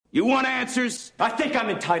You want answers? I think I'm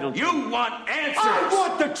entitled. You want answers? I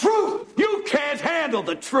want the truth! You can't handle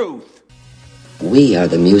the truth. We are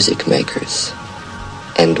the music makers,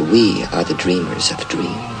 and we are the dreamers of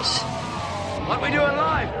dreams. What we doing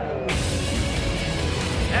live?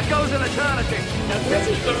 Echoes in eternity. Now this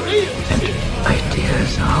is the real shit.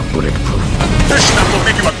 Ideas are bulletproof. This stuff will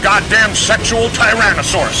make you a goddamn sexual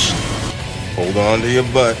tyrannosaurus. Hold on to your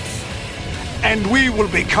butts. And we will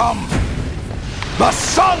become the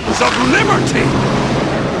Sons of Liberty.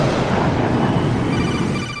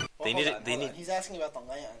 They need. He's asking about the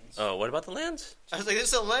lands. Oh, what about the lands? I was like,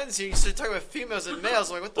 there's a lens here. You started talking about females and males.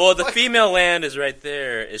 I'm like, what the Well, fuck? the female land is right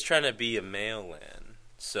there. It's trying to be a male land,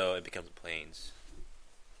 so it becomes plains.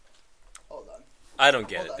 Hold on. I don't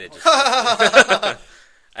get Hold it. on.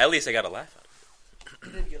 At least I got a laugh out of it.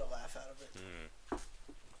 You did get a laugh out of it.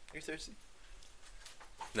 Are you thirsty?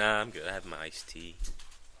 Nah, I'm good. I have my iced tea.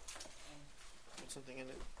 Put something in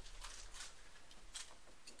it.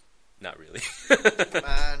 Not really. Come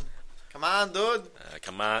on. Come on, dude.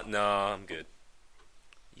 Come on. No, I'm good.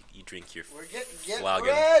 You drink your Get flagon.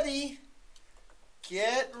 ready.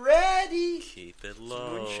 Get ready. Keep it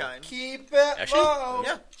low. Moonshine. Keep it Actually, low.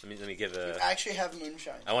 Yeah. Let me give You a. actually have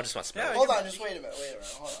moonshine. I just want to smell Yeah, it. Hold on, just wait a minute.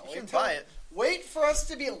 Hold on. You can buy it. Wait for us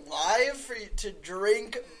to be live for you to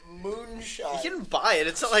drink moonshine. You can buy it.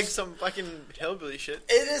 It's not like some fucking hillbilly shit.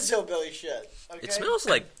 It is hillbilly shit. Okay? It smells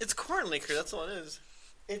like It's corn liquor. That's all it is.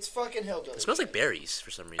 It's fucking hillbilly. it smells like berries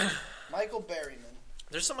for some reason. Michael Berryman.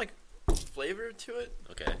 There's some like flavor to it.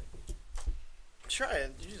 Okay, Try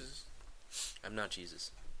it. Jesus. I'm not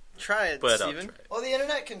Jesus, Try it, but I'll Steven. try it. Well, the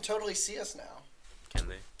internet can totally see us now. Can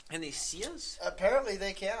they? And they see us? Apparently,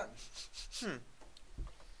 they can.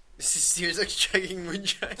 This is Steven's like chugging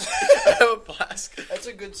moonshine out of a flask. That's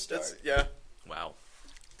a good start. Yeah. Wow,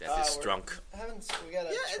 that is drunk. We gotta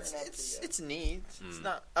Yeah, turn up it's neat. It's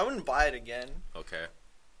not. I wouldn't buy it again. Okay.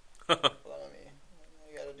 Hold on,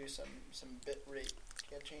 we gotta do some bit rate.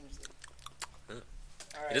 Gotta change the.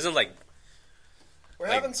 All right. It doesn't like We're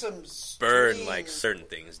like, having some burn stream- like certain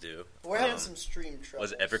things do. We're having some stream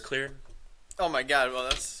troubles. Was it Everclear? Oh my god! Well,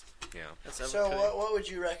 that's Yeah. So what would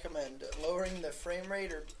you recommend? Lowering the frame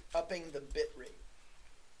rate or upping the bit rate?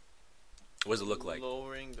 What does it look like?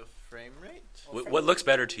 Lowering the frame rate. What looks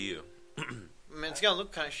better to you? I mean, it's gonna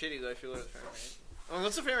look kind of shitty though if you lower the frame rate. I mean,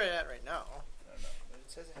 what's the frame rate at right now? I don't know. But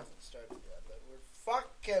it says it hasn't started yet, but we're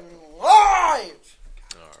fucking live!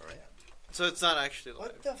 All right. So it's not actually live.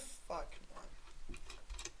 What the fuck, man?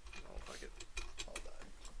 Oh, fuck it. Hold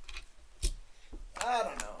on. I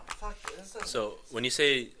don't know. Fuck this. So when you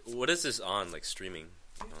say what is this on like streaming?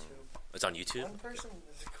 YouTube. It's on YouTube. One person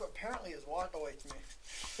apparently is walking away from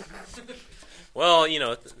me. Well, you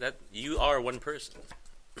know that you are one person.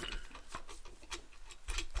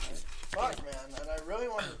 Fuck, man. And I really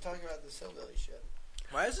wanted to talk about this hillbilly shit.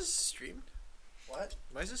 Why is this streamed? What?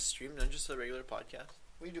 Why is this streamed, not just a regular podcast?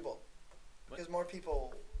 We do both. What? Because more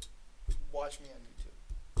people watch me on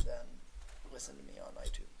YouTube than listen to me on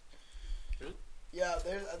iTunes. Really? Yeah,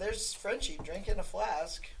 there's Frenchy drinking a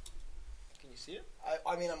flask. Can you see it?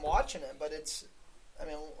 I mean, I'm watching it, but it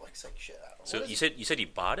looks like shit. So you said you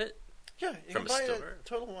bought it? Yeah, you From can a buy it store? at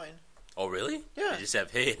Total Wine. Oh, really? Yeah. You just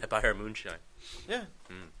have, hey, I buy her moonshine. Yeah.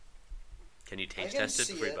 Can you I taste can test it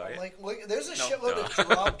see before you it. buy I'm it? like, look, there's a No. shitload No. of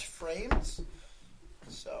dropped frames.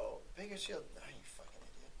 So, biggest shield. Oh, you fucking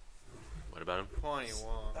idiot. What about him?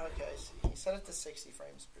 21. Okay, I see. He set it to 60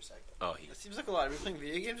 frames per second. Oh, That seems like a lot. Are we playing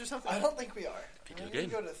video games or something? I don't think we are. Video We can game?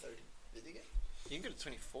 go to 30. Video game? You can go to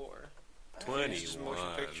 24. 21. It's just motion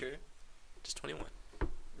picture. Just 21.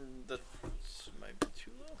 That might be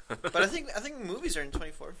too low. But I think movies are in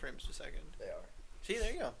 24 frames per second. They are. See,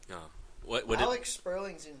 there you go. Oh. What did Alex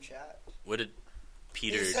Sperling's in chat.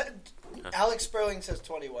 Peter? He said, Alex Sperling says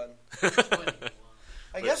 21. What-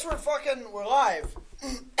 I guess we're live.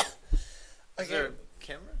 Is there a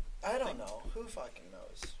camera? I don't know. Who fucking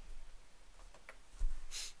knows?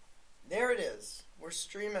 There it is. We're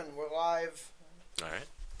streaming. We're live. All right.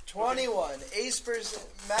 21. Aspers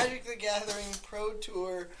Magic the Gathering Pro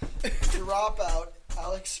Tour Dropout.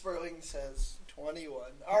 Alex Sperling says 21.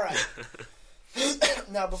 All right.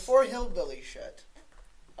 Now, before hillbilly shit,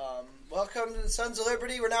 welcome to the Sons of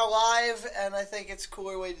Liberty. We're now live, and I think it's a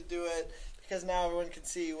cooler way to do it because now everyone can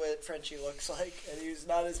see what Frenchy looks like, and he's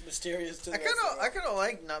not as mysterious to the rest of I us. kind of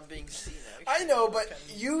like not being seen. I know, but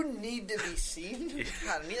you need to be seen.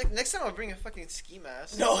 God, next time I'll bring a fucking ski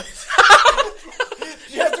mask. No,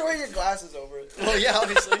 you have to wear your glasses over it. Well, yeah,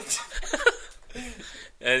 obviously.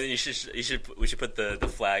 And we should put the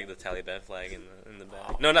flag, the Taliban flag in the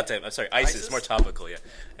back. No, not Taliban. I'm sorry, ISIS. More topical, yeah.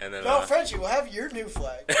 And then No, Frenchy, we'll have your new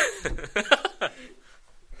flag.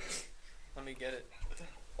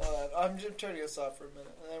 I'm just turning us off for a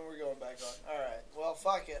minute, and then we're going back on. All right. Well,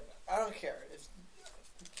 fuck it. I don't care. If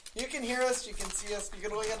you can hear us, you can see us. You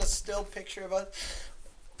can look at a still picture of us.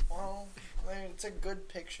 Well, I mean, it's a good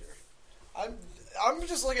picture. I'm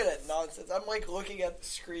just looking at nonsense. I'm like looking at the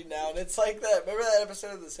screen now, and it's like that. Remember that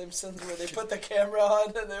episode of The Simpsons where they put the camera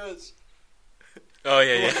on and there was. Oh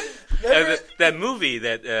yeah. That movie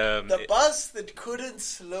that the bus that couldn't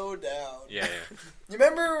slow down. Yeah. You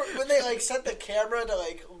remember when they like set the camera to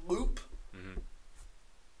like loop? Mm-hmm.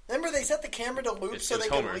 Remember they set the camera to loop so they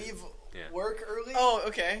Homer. could leave work early? Oh,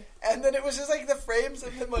 okay. And then it was just like the frames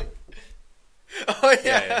and then like... Oh,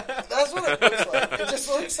 yeah. That's what it looks like. It just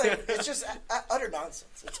looks like... It's just utter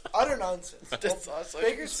nonsense. It's utter nonsense. That's awesome.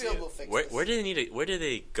 Bakersfield will fix this. Where do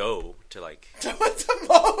they go to like... To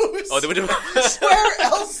Moe's! Oh, they went to Moe's? Where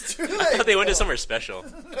else do they I thought they went go? to somewhere special.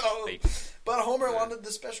 No. But Homer wanted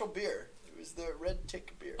the special beer. It was the Red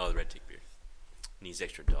Tick beer. Oh, the Red Tick beer. Needs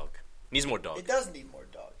extra dog. Needs more dog. It does need more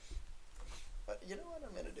dog. But you know what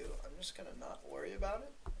I'm going to do? I'm just going to not worry about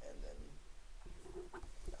it. And then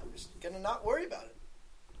I'm just going to not worry about it.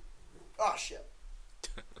 Oh, shit.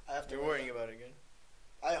 I have to You're worrying about it again.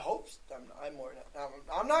 I hope I'm worried.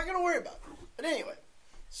 I'm not going to worry about it. But anyway,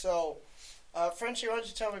 so, Frenchy, why don't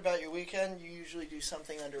you tell me about your weekend? You usually do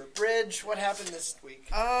something under a bridge. What happened this week?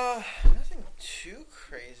 Nothing too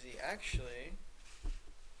crazy, actually.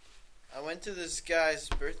 I went to this guy's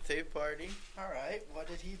birthday party. All right. What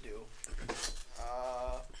did he do?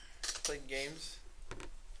 Played games.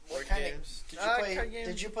 What Board kind games. of... Card games.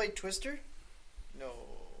 Did you play Twister? No.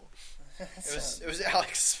 It was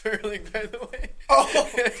Alex Sperling, by the way. Oh.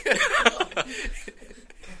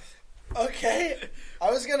 Okay.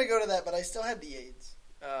 I was going to go to that, but I still had the AIDS.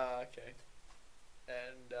 Okay.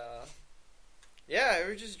 And, yeah, we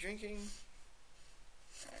were just drinking.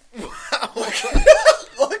 Wow.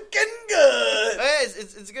 Looking good. Hey,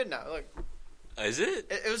 it's good now. Look. Is it?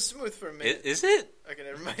 It was smooth for a minute. Is it? Okay,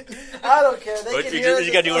 never mind. I don't care. They can hear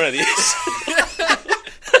you gotta do one of these.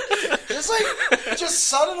 just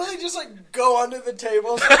suddenly, go under the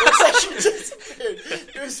table. So it looks like she disappeared.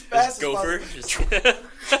 It was fast as Gopher.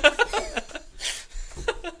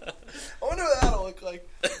 I wonder what that'll look like.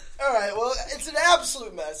 All right, well, it's an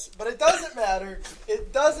absolute mess, but it doesn't matter.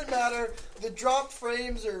 It doesn't matter. The drop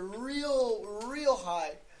frames are real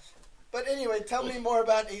high. But anyway, tell me more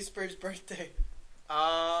about Aceber's birthday.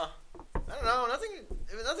 I don't know.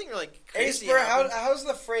 Nothing like crazy. Aceber, how's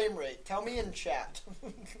the frame rate? Tell me in chat.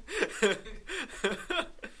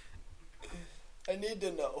 I need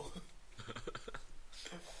to know.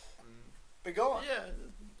 But go on. Yeah,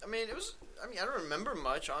 I don't remember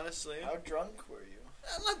much, honestly. How drunk were you?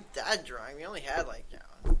 I'm not that drunk. We only had a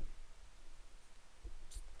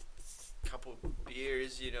couple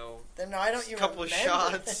beers, Then why don't you couple remember?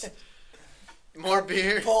 shots, more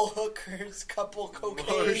beer, Pull hookers, couple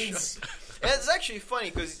cocaines. And it's actually funny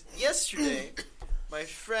because yesterday, my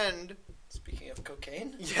friend. Speaking of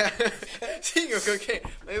cocaine, Yeah, speaking of cocaine,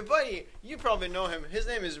 my buddy, you probably know him. His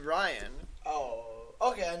name is Ryan. oh,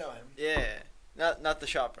 okay, I know him. Yeah, not the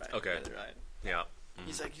shop Ryan. Okay. The other Ryan. Yeah.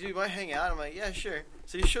 He's like, dude, want to hang out? I'm like, yeah, sure.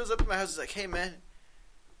 So he shows up at my house. He's like, hey, man,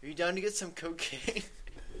 are you down to get some cocaine?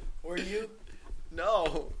 Were you?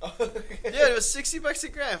 No. Yeah, it was $60 a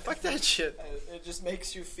gram. Fuck that shit. It just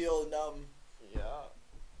makes you feel numb. Yeah.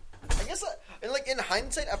 I guess, in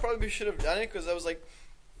hindsight, I probably should have done it because I was,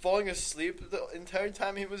 falling asleep the entire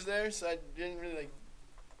time he was there, so I didn't really,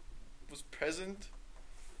 was present.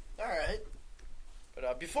 All right. But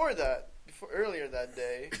earlier that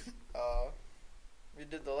day, we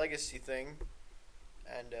did the legacy thing,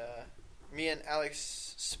 and me and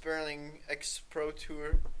Alex Sperling X-Pro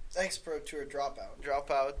Tour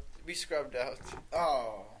dropout. We scrubbed out.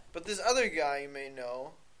 Oh. But this other guy you may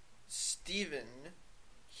know, Steven,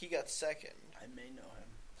 he got second. I may know him.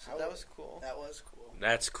 So that was cool. That was cool.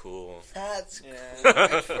 That's cool. That's Yeah,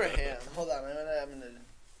 good for him. Hold on, I'm gonna.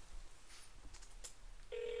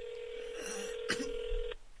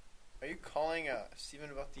 Are you calling Steven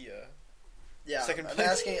about the Yeah, second I'm place?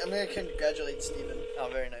 asking. I'm gonna congratulate Steven. Oh,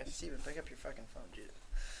 very nice. Steven, pick up your fucking phone, dude.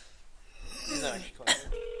 He's not actually calling.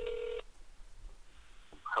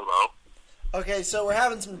 Hello? Okay, so we're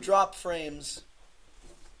having some drop frames.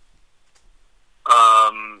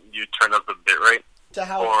 You turn up the bitrate? To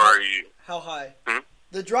how Or you... how high? Hmm?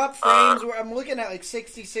 The drop frames were I'm looking at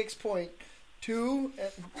 66.2.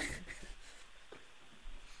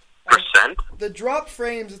 Percent? The drop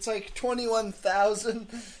frames, it's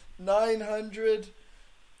 21,900,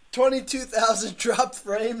 22,000 drop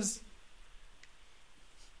frames.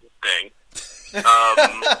 Dang.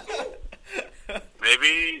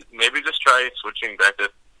 Maybe just try switching back to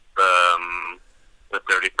the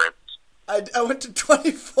 30 frames. I went to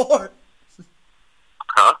 24.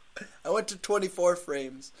 Huh? I went to 24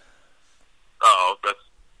 frames. Oh, that's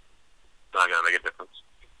not gonna make a difference.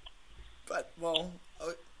 But, well,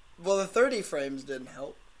 the 30 frames didn't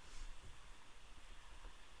help.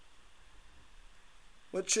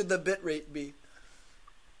 What should the bitrate be?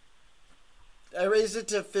 I raised it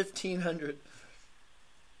to 1500.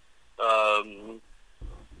 Well,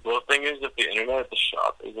 the thing is, if the internet at the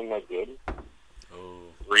shop isn't that good,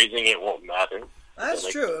 raising it won't matter. That's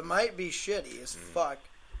true. It might be shitty as fuck.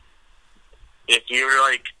 If you're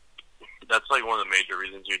like, that's like one of the major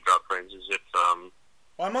reasons you drop frames is if Well,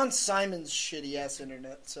 I'm on Simon's shitty ass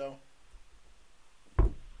internet, so.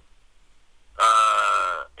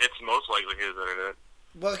 It's most likely his internet.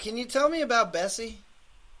 Well, can you tell me about Bessie?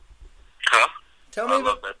 Huh? Tell me I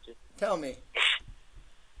about. love Betsy. Tell me.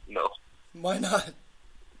 No. Why not?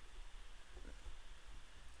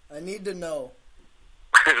 I need to know.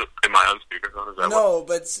 Am I on speakerphone? Is that No,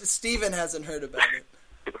 but Steven hasn't heard about it.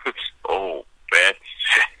 Oh, Betsy.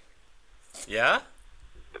 Yeah?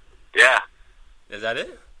 Yeah. Is that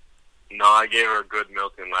it? No, I gave her good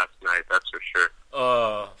milking last night, that's for sure.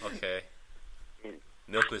 Oh, okay.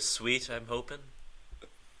 Milk was sweet, I'm hoping?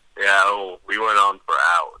 Yeah, we went on for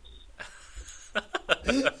hours.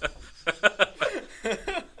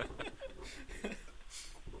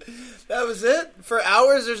 That was it? For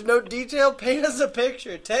hours, there's no detail? Paint us a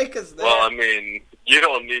picture. Take us there. Well, I mean, you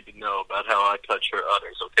don't need to know about how I touch her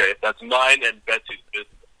udders, okay? That's mine and Betsy's business.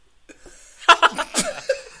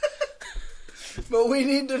 But we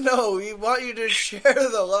need to know. We want you to share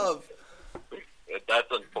the love.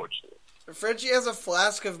 That's unfortunate. Frenchy has a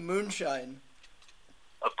flask of moonshine.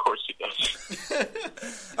 Of course he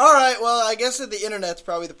does. Alright, well, I guess that the internet's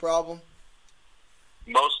probably the problem.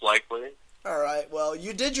 Most likely. Alright, well,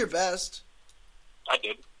 you did your best. I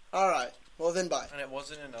did. Alright, well then bye. And it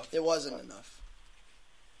wasn't enough. It wasn't enough.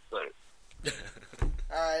 Right.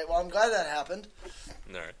 Alright, well, I'm glad that happened.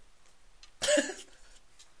 Alright.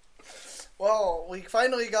 Well, we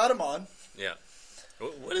finally got him on. Yeah.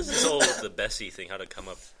 What is this whole the Bessie thing? How to come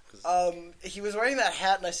up? He was wearing that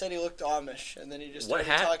hat, and I said he looked Amish, and then he just started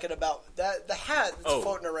talking about that the hat that's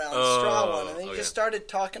floating around, the straw one, and then he just started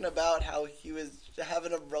talking about how he was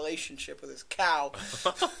having a relationship with his cow.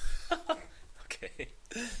 Okay.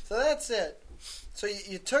 So that's it. So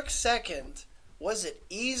you took second. Was it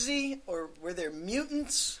easy, or were there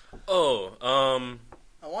mutants?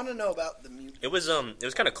 I want to know about the mutants. It was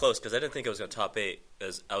kind of close because I didn't think I was going to top 8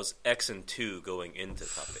 as I was X and 2 going into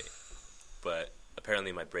top 8, but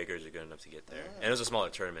apparently my breakers are good enough to get there. And it was a smaller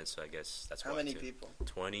tournament, so I guess that's why. How many people?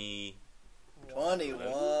 20. 21.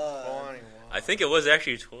 I think it was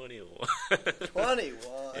actually 21. 21.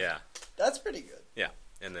 Yeah. That's pretty good. Yeah,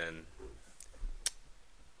 and then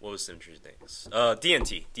what was some interesting things?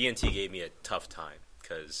 DNT. DNT gave me a tough time.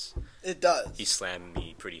 Because it does. He slammed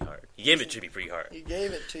me pretty hard. He gave it to me pretty hard. He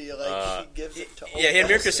gave it to you like he gives it to all. Yeah, he had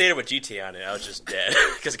Mirror Crusader with GT on it. I was just dead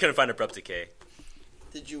because I couldn't find Abrupt Decay.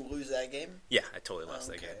 Did you lose that game? Yeah, I totally lost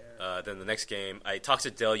that game. Then the next game, I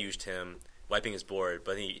Toxic deluged him, wiping his board,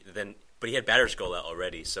 but he had Batter Skull out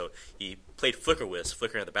already, so he played Flicker Wisp,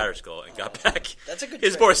 flickering at the Batter Skull, and got back. That's a good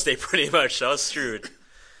his trick. board state pretty much, so I was screwed.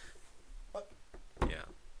 What? Yeah.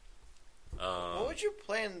 What would you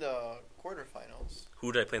play in the quarterfinals?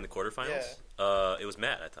 Who did I play in the quarterfinals? Yeah. It was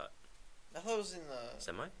Matt, I thought. I thought it was in the...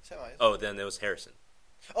 Semis? Semis. Oh, then it was Harrison.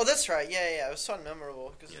 Oh, that's right. Yeah. It was so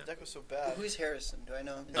unmemorable because the deck was so bad. Who's Harrison? Do I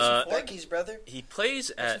know him? Becky's brother? He plays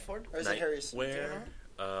at Ford? Or is it Harrison? Where?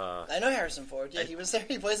 I know Harrison Ford. Yeah, he was there.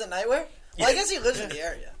 He plays at Nightwear? Well, I guess he lives in the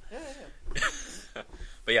area. Yeah.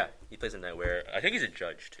 But yeah, he plays at Nightwear. I think he's a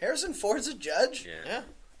judge, too. Harrison Ford's a judge? Yeah.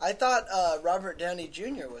 I thought Robert Downey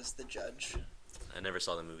Jr. was the judge. I never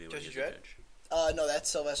saw the movie where he was a judge. No, that's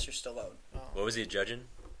Sylvester Stallone. Oh. What was he judging?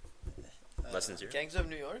 Lessons here? Gangs of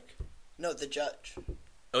New York? No, The Judge.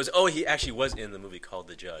 He actually was in the movie called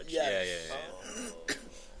The Judge. Yes. Yeah.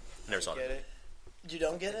 Never saw it. You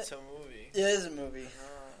don't get it? It's a movie. It is a movie.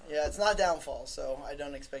 Yeah, it's not Downfall, so I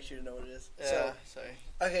don't expect you to know what it is. Yeah, sorry.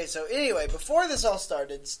 Okay, so anyway, before this all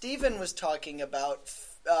started, Steven was talking about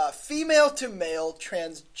female to male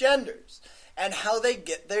transgenders and how they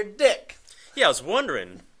get their dick. Yeah, I was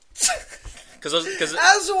wondering. Cause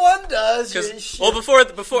as one does. Before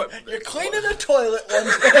you're cleaning a toilet one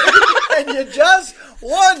day and you just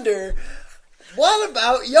wonder, what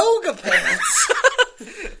about yoga pants?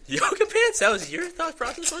 Yoga pants? That was your thought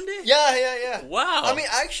process one day? Yeah. Wow. I mean,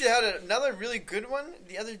 I actually had another really good one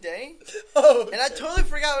the other day, and I totally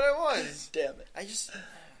forgot what it was. Damn it!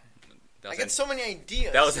 I get so many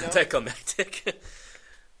ideas. That was anticlimactic.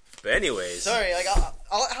 But anyways, Sorry, like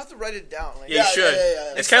I'll have to write it down. Like, yeah, you should.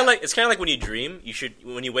 Yeah. It's kind of like when you dream. You should,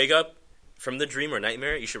 when you wake up from the dream or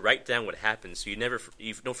nightmare, you should write down what happened so you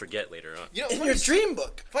don't forget later on. You know, In your dream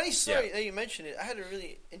book. Funny story that you mentioned it. I had a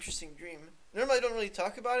really interesting dream. Normally, I don't really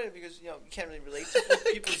talk about it because you can't really relate to what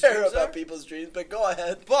people's Care dreams about are. people's dreams, but go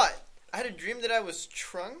ahead. But I had a dream that I was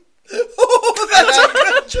trunk.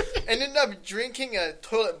 That's And ended up drinking a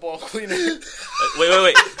toilet bowl cleaner.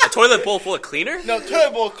 Wait. A toilet bowl full of cleaner? No,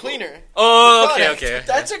 toilet bowl cleaner. Oh, okay.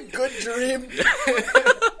 That's a good dream.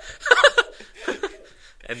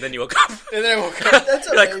 And then you woke up. And then I woke up. That's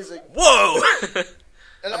You're like, amazing. whoa!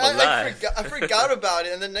 And I'm I alive. forgot about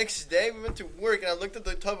it. And the next day we went to work, and I looked at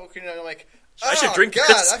the toilet bowl cleaner, and I'm like, I should drink God,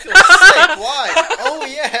 this. I feel sick. Why? Oh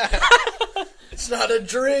yeah. It's not a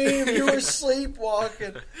dream. You were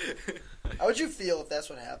sleepwalking. How would you feel if that's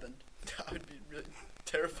what happened? I would be really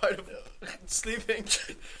terrified of sleeping.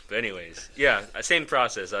 But anyways, yeah, same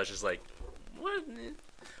process. I was just like, what?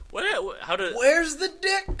 How did? Where's the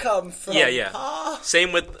dick come from? Yeah. Huh?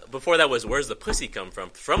 Same with before that was where's the pussy come from?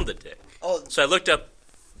 From the dick. Oh, So I looked up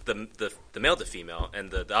the male to female,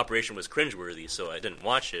 and the operation was cringeworthy, so I didn't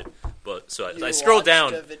watch it. But so I scrolled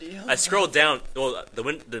down. watched a video? I scrolled down. Well,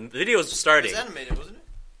 the video was starting. It was animated, wasn't it?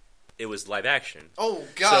 It was live action. Oh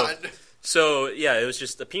God. So yeah, it was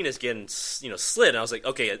just the penis getting slit. And I was like,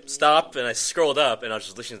 okay, stop. And I scrolled up, and I was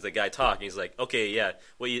just listening to the guy talk. And he's like, okay, yeah,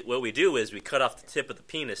 what we do is we cut off the tip of the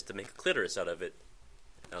penis to make a clitoris out of it.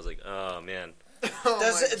 And I was like, oh man.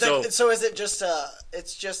 So is it just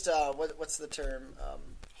it's just what's the term?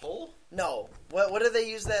 Hole? No. What do they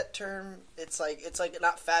use that term? It's like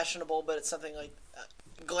not fashionable, but it's something like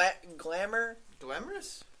glamour.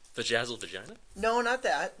 Glamorous? Vajazzle vagina? No, not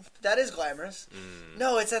that. That is glamorous.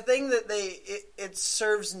 No, it's a thing that it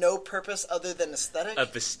serves no purpose other than aesthetic. A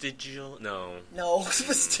vestigial? No. No,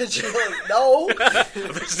 vestigial. No. A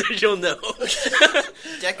vestigial? No.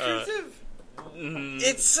 Decorative?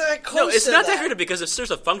 It's close. No, it's to not that. decorative because it serves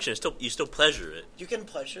a function. You still pleasure it. You can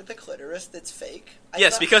pleasure the clitoris that's fake.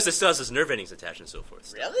 Yes, because it still has its nerve endings attached and so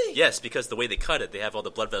forth. Really? Yes, because the way they cut it, they have all the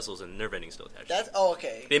blood vessels and nerve endings still attached. That's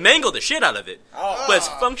okay. They mangled the shit out of it, Oh. but it's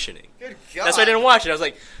functioning. Good God. That's why I didn't watch it. I was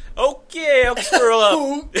like, okay, I'll scroll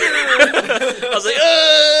up. I was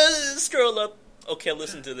like, scroll up. Okay, I'll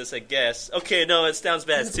listen to this, I guess. Okay, no, it sounds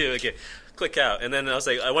bad too. Okay, click out. And then I was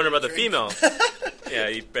like, I wonder about the female. Yeah,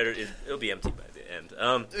 you better. It'll be empty by the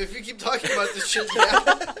end. If you keep talking about this shit,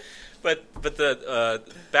 yeah. But the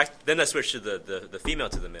back then I switched to the female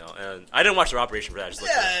to the male, and I didn't watch the operation for that. I just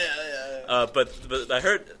looked at it. But I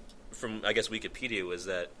heard from I guess Wikipedia was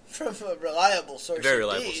that From a reliable source. very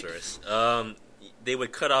reliable indeed. source. They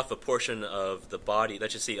would cut off a portion of the body.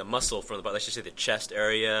 Let's just say a muscle from the body. Let's just say the chest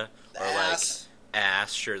area or Ass. like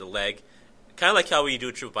ass, sure, the leg. Kind of like how we do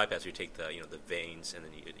a triple bypass, you take the the veins and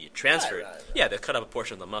then you transfer it. Right. Yeah, they cut off a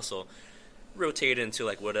portion of the muscle, rotate it into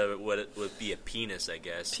like what it would be a penis, I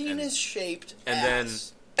guess. Penis shaped. and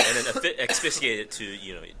ass. then asphyxiate it to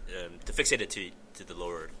to fixate it to the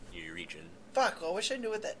lower region. Fuck! I wish I knew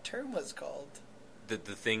what that term was called. The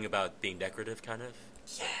thing about being decorative, kind of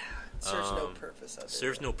Yeah. Serves no purpose. Other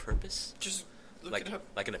serves than- no purpose. Just look Like it up.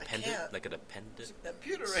 like an appendant, can't. like an appendant.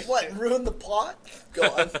 Computer right What? there. Ruin the plot? Go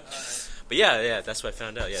on. But yeah, that's what I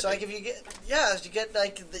found out. Yeah, So like if you get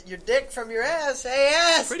like your dick from your ass. Hey,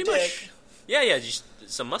 ass. pretty dick. much. Yeah, just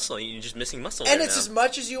some muscle. You're just missing muscle. And there it's now. as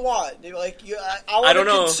much as you want. You're like I want don't a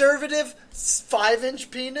know. conservative 5-inch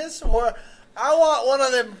penis, or I want one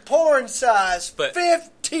of them porn size But-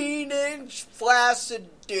 15-inch flaccid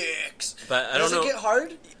dicks. But I Does don't know. it get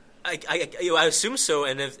hard? I assume so.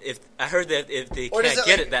 And if I heard that if they Or does can't it,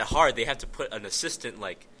 get like- it that hard, they have to put an assistant.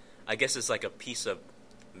 Like I guess it's like a piece of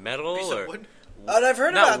metal Piece of or wood? And I've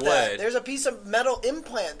heard not about that. wood. There's a piece of metal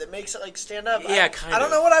implant that makes it like stand up. Yeah, I kind don't of.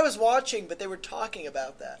 know what I was watching, but they were talking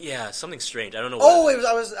about that. Yeah, something strange. I don't know. Oh, what,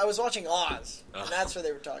 I was watching Oz, and Oh. that's where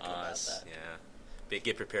they were talking about Oz, that. yeah. But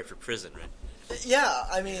get prepared for prison, right? Yeah,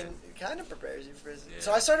 I mean, it kind of prepares you for prison. Yeah.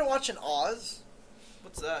 So I started watching Oz.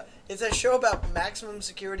 What's that? It's a show about maximum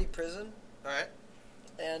security prison Alright.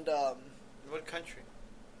 and What country?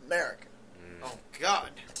 America. Oh, God.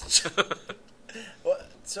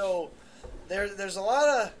 So there's a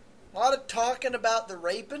lot of talking about the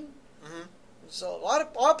raping. Mhm. So a lot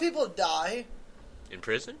of people die. In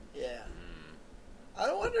prison? Yeah.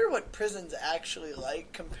 I wonder what prison's actually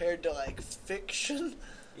like compared to like fiction.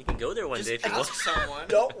 You can go there one day if you want. Ask someone.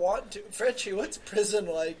 Don't want to. Frenchy, what's prison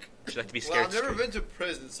like? Would you like to be Well, scared? I've never straight? been to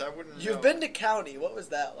prison, so I wouldn't know. You've been to county. What was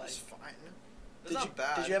that like? It's fine. It's not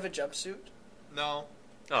bad. Did you have a jumpsuit? No.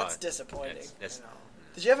 Oh, That's disappointing. That's, No.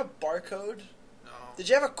 Did you have a barcode? No. Did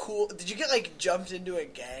you have a cool? Did you get like jumped into a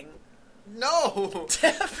gang? No!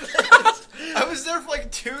 Damn it. I was there for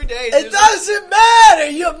like 2 days. It doesn't matter!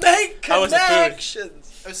 You make How was the food?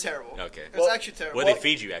 connections! It was terrible. Okay. It was actually terrible. What did they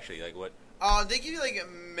feed you, actually? Like, what? They give you like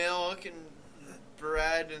milk and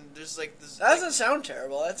bread, and there's like this That doesn't sound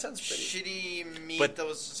terrible. That sounds pretty... shitty meat But- that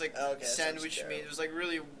was just like Okay, that sandwich sounds meat. It was like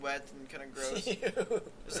really wet and kind of gross. Ew.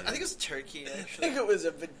 I think it was turkey, I actually. think it was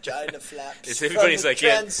a vagina flap. It's everybody's like,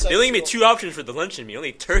 yeah. They only gave me 2 options for the luncheon meal: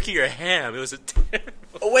 only turkey or ham. It was a terrible.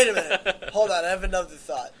 Oh, wait a minute. Hold on, I have another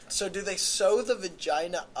thought. So do they sew the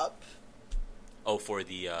vagina up? Oh, for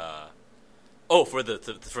the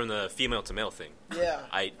from the female to male thing. Yeah.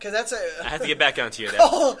 Because that's a... I have to get back onto you.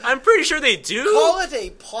 Call- I'm pretty sure they do. Call it a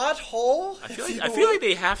plot hole? I feel like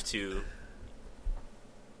they have to.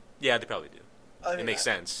 Yeah, they probably do. I mean, It makes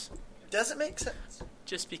sense. Does it make sense?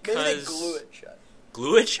 Just because. Maybe they glue it shut.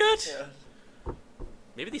 Glue it shut? Yeah.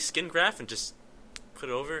 Maybe they skin graft and just put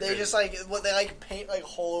it over. They and- just like... What, they like paint like a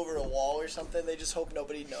hole over the wall or something. They just hope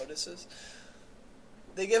nobody notices.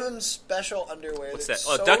 They give him special underwear. What's that's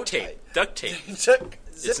that? Oh, so duct tape. tight. Duct tape. Zip,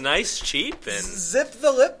 It's nice, cheap, and Zip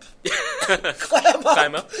the lip. Clam up.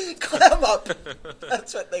 Climb up. Clam up.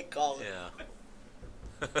 That's what they call it.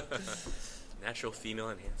 Yeah. Natural female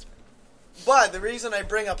enhancement. But the reason I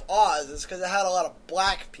bring up Oz is because it had a lot of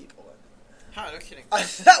black people in it. Huh, no kidding.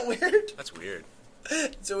 Is that weird? That's weird.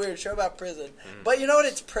 It's a weird show about prison. But you know what?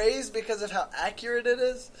 It's praised because of how accurate it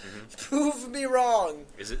is. Prove me wrong.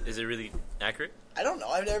 Is it really accurate? I don't know.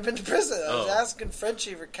 I've never been to prison. I was Oh. asking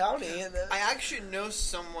Frenchy for county, and I actually know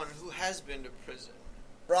someone who has been to prison.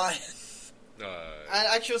 Brian. I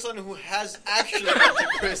actually know someone who has actually been to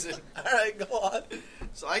prison. All right, go on.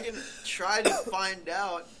 So I can try to find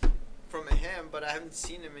out from him, but I haven't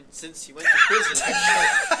seen him since he went to prison.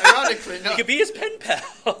 Actually, ironically, no. You could be his pen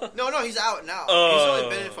pal. No, he's out now. Oh. He's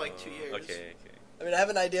only been in for like 2 years. Okay. I mean, I have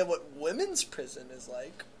an idea what women's prison is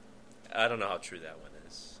like. I don't know how true that one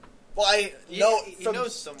is. Well, I He- know he from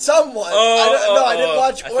knows someone. I didn't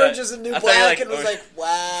watch I thought- Orange is the New I thought you Black like and was Orange- like,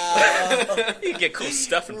 wow. You can get cool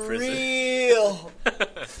stuff in prison. Real.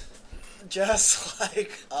 Just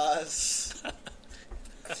like us.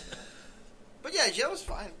 But yeah, jail was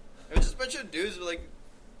fine. It was just a bunch of dudes with like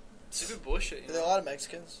stupid bullshit. Are You there a know? lot of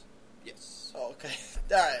Mexicans? Yes. Oh, okay.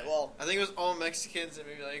 All right, well, I think it was all Mexicans and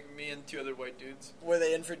maybe like me and 2 other white dudes. were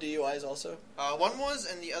they in for DUIs also? One was,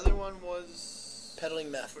 and the other one was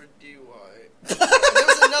Peddling meth. for DUI. And there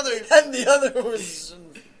was another. And the other was...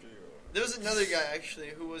 There was another guy actually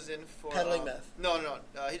who was in for Peddling meth. No.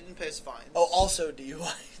 He didn't pay his fines. Oh, also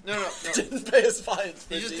DUI. No. Didn't pay his fines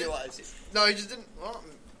for He just DUIs. No, he just didn't. Well,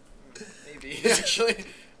 maybe actually.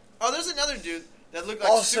 Oh, there's another dude that looked like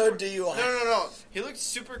Also super, DUI. No. He looked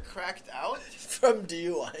super cracked out. From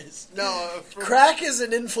DUIs. No, from, Crack is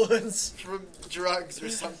an influence. from drugs or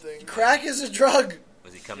something. Crack is a drug.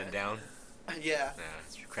 Was he coming down? Yeah. Nah,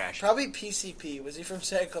 it's crashing. Probably PCP. Was he from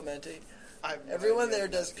San Clemente? I have no Everyone idea. there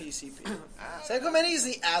does PCP. San Clemente is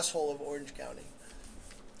the asshole of Orange County.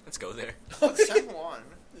 Let's go there. What's San Juan?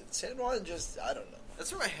 San Juan just, I don't know.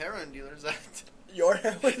 That's where my heroin dealer's at. Your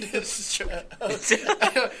heroin dealer? This is true.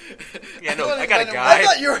 Yeah, no, I I got a don't guy. I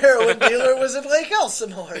thought your heroin dealer was in Lake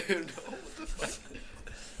Elsinore. Dude, no, what the fuck?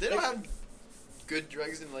 They don't have good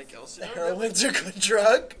drugs in like Elsinore. Heroin's a good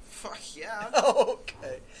drug? Fuck yeah.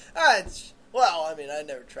 Okay. Alright. Well, I mean, I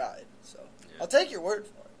never tried, so I'll take your word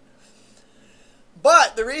for it.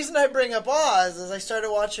 But the reason I bring up Oz is I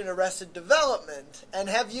started watching Arrested Development, and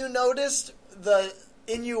have you noticed the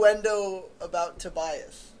innuendo about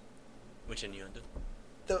Tobias? Which innuendo?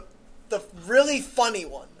 The really funny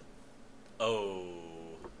one. Oh,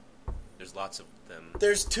 there's lots of them.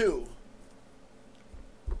 There's 2.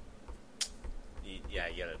 Yeah,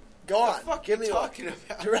 you gotta. Go on. The fuck Give you me one. talking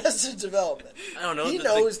about? Arrested Development. I don't know. He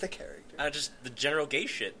knows the character. Just the general gay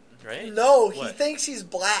shit, right? No, he What? thinks he's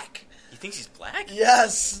black. He thinks he's black.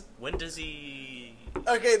 Yes. When does he?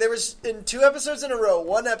 Okay, there was in 2 episodes in a row.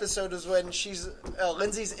 One episode was when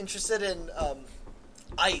Lindsay's interested in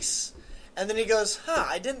ice, and then he goes,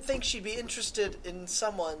 I didn't think she'd be interested in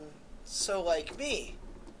someone so like me.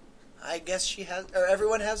 I guess she has, or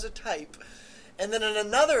everyone has a type." And then in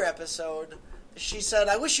another episode, she said,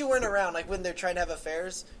 "I wish you weren't around." Like when they're trying to have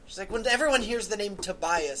affairs, she's like, "When everyone hears the name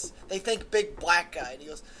Tobias, they think big black guy." And he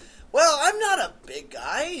goes, "Well, I'm not a big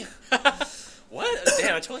guy." What?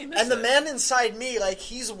 Damn, I totally missed And the that. man inside me, like,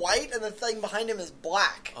 he's white and the thing behind him is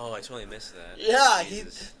black. Oh, I totally missed that. Yeah,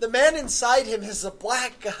 Jesus. the man inside him is a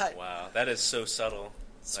black guy. Wow, that is so subtle.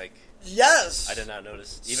 Like, Yes. I did not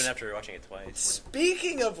notice, even after watching it twice.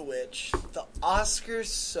 Speaking of which, the Oscar's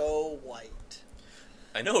so white.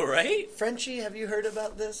 I know, right? Frenchy, have you heard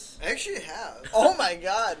about this? I actually have. Oh my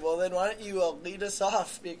god, well then why don't you lead us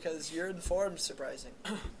off, because you're informed, surprising.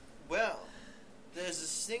 Well, there's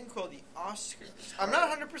this thing called the Oscars. I'm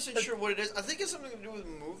not 100% sure what it is. I think it's something to do with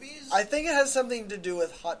movies. I think it has something to do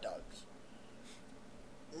with hot dogs.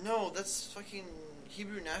 No, that's fucking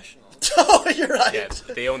Hebrew National. Oh, you're right. Yeah,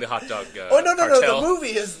 they own the hot dog no, cartel. the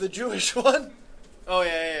movie is the Jewish one. Oh,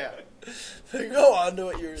 yeah. Go on to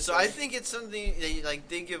what you were So saying. I think it's something,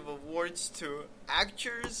 they give awards to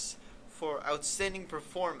actors for outstanding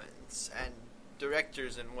performance and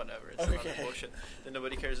directors and whatever. It's a lot of bullshit that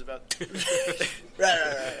nobody cares about.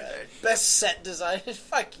 Right. Best set design.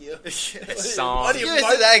 Fuck you. Song. What are you, Give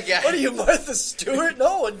it to that guy. What are you, Martha Stewart?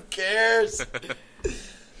 No one cares.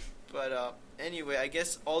 But anyway, I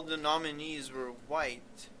guess all the nominees were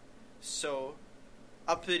white, so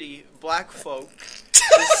uppity black folk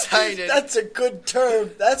decided... That's a good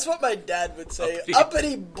term. That's what my dad would say.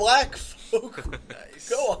 Uppity black folk. Nice.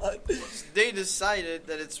 Go on. They decided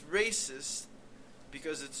that it's racist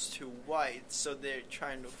because it's too white, so they're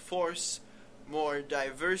trying to force more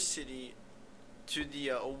diversity to the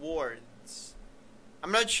awards.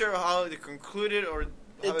 I'm not sure how they concluded or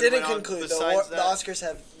how It didn't went on conclude. besides The that. Oscars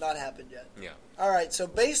have not happened yet. Yeah. All right. So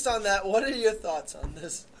based on that, what are your thoughts on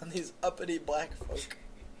this? On these uppity black folk?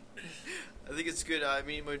 I think it's good.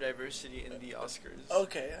 We need more diversity in the Oscars.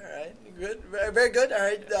 Okay. All right. Good. Very good. All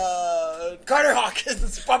right. Carter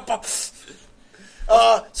Hawkins. Bump, bump.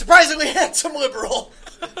 Surprisingly handsome liberal.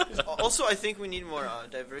 Also, I think we need more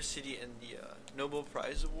diversity in the Nobel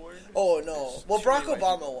Prize Award. Oh no. Well, Too many Barack white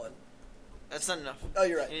Obama people. won. That's not enough. Oh,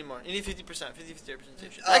 you're right. Anymore. You need 50%, 50-50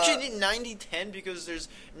 representation. Actually, you need 90-10 because there's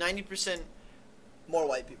 90% More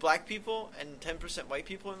white people. black people and 10% white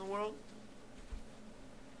people in the world.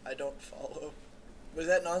 I don't follow. Was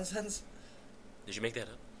that nonsense? Did you make that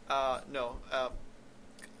up? No.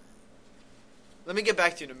 Let me get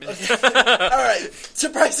back to you in a minute. All right.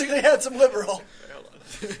 Surprisingly handsome liberal.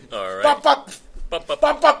 All right. Bump, bump. Bump, bump.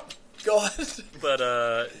 Bump, bump. Go on.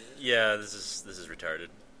 But yeah, this is retarded.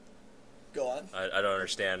 Go on. I don't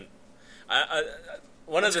understand.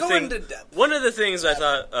 One Let's of the go into depth. One of the things I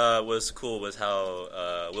thought was cool was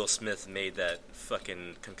how Will Smith made that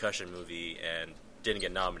fucking concussion movie and didn't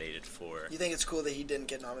get nominated for. You think it's cool that he didn't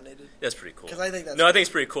get nominated? That's pretty cool. 'Cause I think that's I think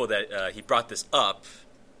it's pretty cool that he brought this up.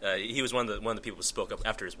 He was one of the people who spoke up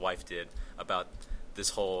after his wife did about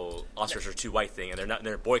this whole Oscars are too white thing, and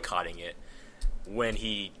they're boycotting it when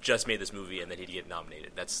he just made this movie and then he'd get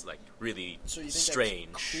nominated. That's like really So you think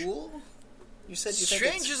strange. That's cool? You said you Strange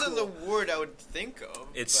think it's isn't cool. the word I would think of.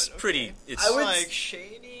 It's but okay. pretty. It's I would like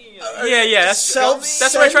shady. yeah. That's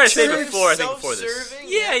what I tried to say self-centered, before. I think before this. self-serving,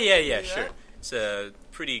 Yeah. yeah. Sure. It's a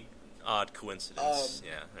pretty odd coincidence.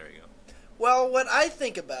 Yeah. There you go. Well, what I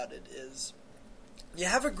think about it is, you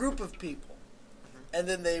have a group of people, and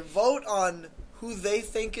then they vote on who they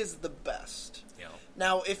think is the best. Yeah.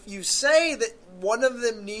 Now, if you say that one of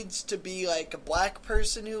them needs to be like a black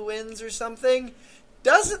person who wins or something,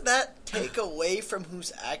 doesn't that take away from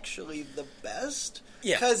who's actually the best?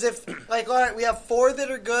 Yeah. Because if, like, all right, we have 4 that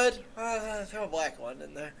are good, throw a black one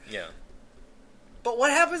in there. Yeah. But what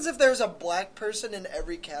happens if there's a black person in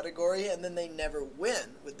every category and then they never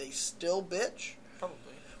win? Would they still bitch? Probably.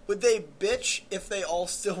 Would they bitch if they all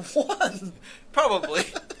still won? Probably.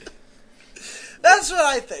 That's what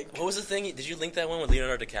I think. What was the thing? Did you link that one with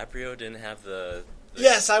Leonardo DiCaprio? Didn't have the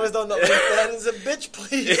Yes, I was the one that linked that as a bitch,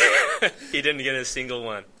 please. He didn't get a single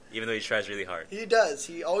one, even though he tries really hard. He does.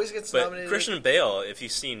 He always gets But nominated. Christian Bale, if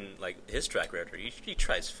you've seen like his track record, he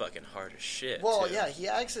tries fucking hard as shit. Well, too. yeah, he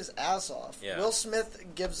acts his ass off. Yeah. Will Smith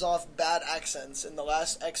gives off bad accents in the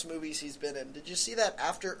last X movies he's been in. Did you see that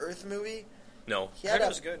After Earth movie? No. He I heard it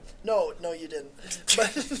was good. No, you didn't. But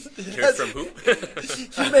Heard from who?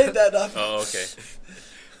 You made that up. Oh, okay.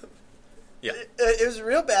 Yeah. It was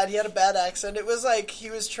real bad. He had a bad accent. It was like he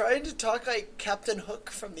was trying to talk like Captain Hook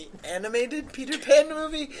from the animated Peter Pan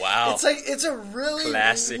movie. Wow. It's like it's a really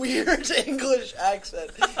Classic. weird English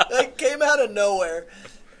accent. Like came out of nowhere.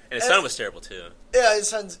 And his son was terrible too. Yeah, his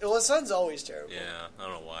son's always terrible. Yeah, I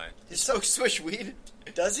don't know why. He smokes switch weed.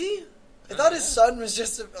 Does he? I thought his son was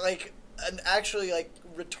just like an actually like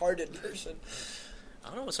retarded person. I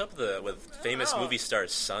don't know what's up with famous movie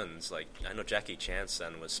stars' sons. Like I know Jackie Chan's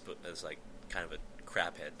son was like kind of a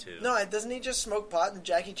craphead too. No, doesn't he just smoke pot? And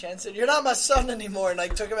Jackie Chan said, "You're not my son anymore," and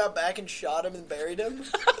like took him out back and shot him and buried him.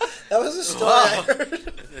 That was a story I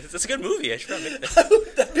heard. That's a good movie. I should probably make that.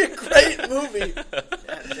 That'd be a great movie.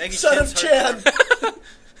 Jackie Son Chan's of Chan. hardcore.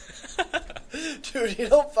 Dude, you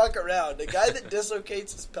don't fuck around. A guy that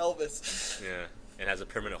dislocates his pelvis. Yeah. and has a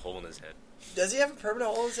permanent hole in his head. Does he have a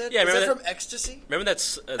permanent hole in his head? Yeah, Is remember that from Ecstasy? Remember that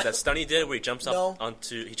stunt he did where he jumps up No.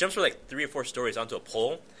 he jumps for like 3 or 4 stories onto a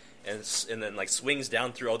pole, and then like swings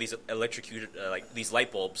down through all these electrocuted like these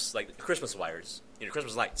light bulbs, like Christmas wires,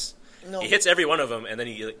 Christmas lights. No. He hits every one of them, and then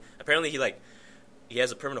he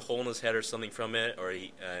has a permanent hole in his head or something from it, or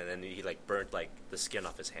and then he like burnt like the skin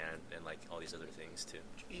off his hand and like all these other things too.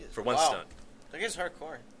 Jesus. For one Wow. stunt. That guy's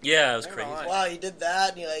hardcore. Yeah, it was Never crazy. mind. Wow, he did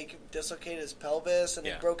that, and he like dislocated his pelvis, and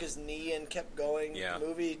Yeah. he broke his knee, and kept going. Yeah. The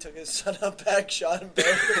movie, he took his son out back, shot him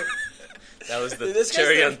buried him. That was the Dude, this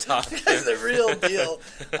cherry guy's on top. This guy's the real deal.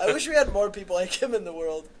 I wish we had more people like him in the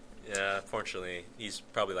world. Yeah, fortunately, he's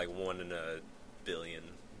probably like 1 in a billion.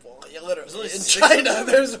 Well, yeah, literally. There's only In 6 China,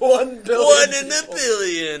 there's 1 billion. 1 in a people.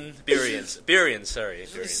 billion. Burians, sorry.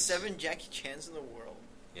 There's only Burians. 7 Jackie Chans in the world.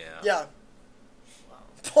 Yeah. Yeah.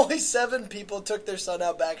 Only 7 people took their son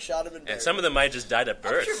out back, shot him, and buried And some of them might have just died at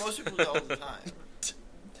I'm birth. sure most people do all the time.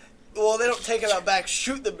 Well, they don't take them out back,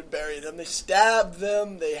 shoot them, and bury them. They stab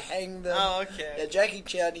them, they hang them. Oh, okay. Yeah, Jackie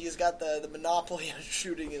Chan, he's got the monopoly on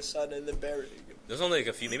shooting his son and then burying him. There's only like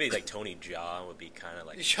a few, maybe like Tony Jaa would be kind of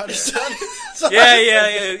like. You shot his son? Yeah.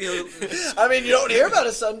 I mean, you don't hear about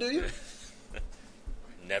his son, do you?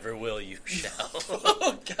 Never will, you shall.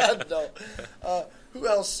 Oh, God, no. Who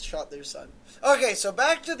else shot their son? Okay, so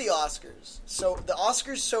back to the Oscars. So, the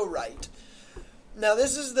Oscars so right. Now,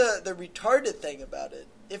 this is the retarded thing about it.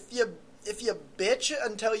 If you bitch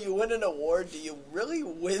until you win an award, do you really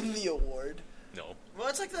win the award? No. Well,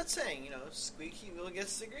 it's like that saying, squeaky wheel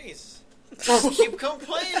gets the grease. Just keep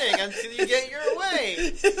complaining until you get your way.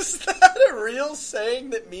 Is that a real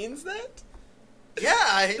saying that means that? Yeah,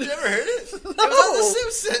 I never heard it. It was No. on The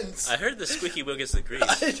Simpsons. I heard the squeaky wheel gets the grease.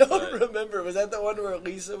 I don't but remember. Was that the one where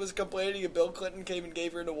Lisa was complaining and Bill Clinton came and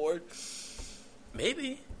gave her an award?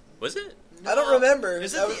 Maybe. Was it? I don't remember. It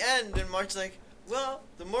was at the end, and Mark's like, well,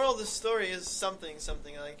 the moral of the story is something.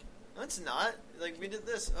 Like, no, it's not. Like, we did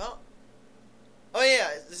this. Oh yeah.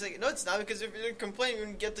 It's like, no, it's not, because if you didn't complain, you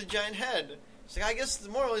wouldn't get the giant head. It's like, I guess the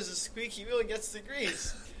moral is the squeaky wheel gets the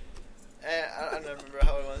grease. And I don't remember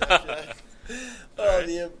how it went after that. Oh,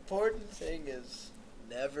 the important thing is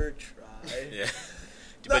never try. Yeah.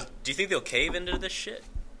 But do you think they'll cave into this shit?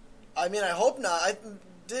 I mean, I hope not. I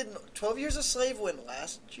did 12 Years a Slave win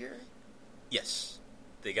last year? Yes.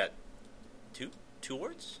 They got two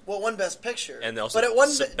awards? Well, won Best Picture. And also but it won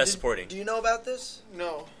Best Supporting. Do you know about this?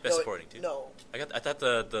 No. Best No, Supporting, too. No. I thought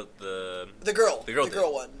the girl did.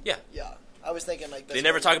 won. Yeah. Yeah. I was thinking like Best They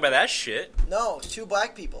never Supporting. talk about that shit. No, 2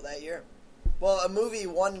 black people that year. Well, a movie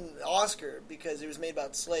won an Oscar because it was made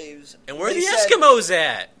about slaves. And where are They the said- Eskimos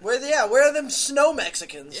at? Where are them snow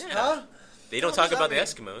Mexicans? Yeah. Huh? They don't What talk does about that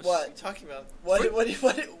the mean? Eskimos. What? What are you talking about?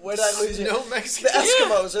 Where did I lose you? Snow The Mexicans?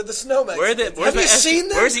 Eskimos or the snow Mexicans. Where's Have you the seen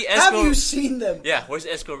them? where's the Have Eskimo- you seen them? Yeah, where's the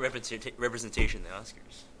Eskimo representation in the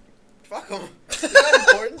Oscars? Fuck them. Is that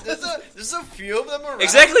important? There's so few of them around.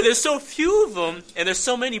 Exactly, there's so few of them, and there's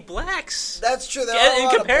so many blacks. That's true. There are a in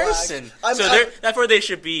lot comparison. Of blacks. So therefore they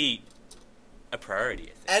should be a priority, I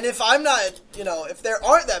think. And if I'm not, if there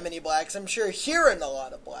aren't that many blacks, I'm sure hearing a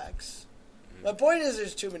lot of blacks. My point is,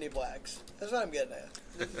 there's too many blacks. That's what I'm getting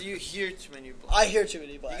at. Do you hear too many blacks? I hear too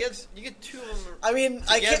many blacks. You get 2 of them. I mean,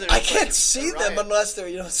 I together, can't it's like see a them riot. unless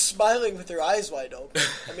they're smiling with their eyes wide open.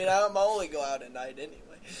 I mean, I only go out at night anyway.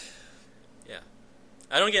 Yeah.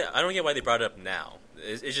 I don't get why they brought it up now.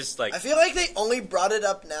 It's just like I feel like they only brought it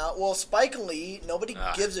up now. Well, Spike Lee, nobody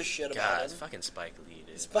gives a shit about God, him. fucking Spike Lee,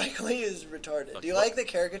 dude. Spike Lee is retarded. Fuck, Do you what? like the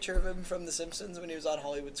caricature of him from The Simpsons when he was on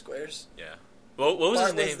Hollywood Squares? Yeah. What was Part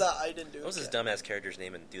his name? Was the I didn't do What was it his yet. dumbass character's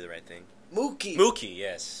name in Do the Right Thing? Mookie. Mookie,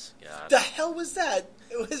 yes. God. The hell was that?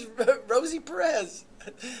 It was Rosie Perez.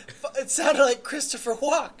 It sounded like Christopher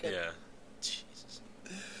Walken. Yeah. Jesus.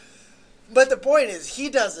 But the point is, he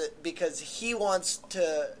does it because he wants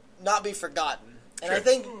to not be forgotten. And Sure. I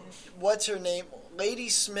think, what's her name? Lady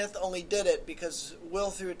Smith only did it because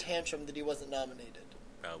Will threw a tantrum that he wasn't nominated.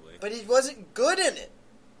 Probably. But he wasn't good in it.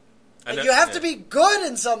 I And know- you have yeah. to be good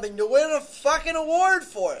in something to win a fucking award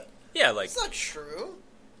for it. Yeah, like That's not true.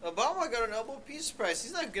 Obama got a Nobel Peace Prize.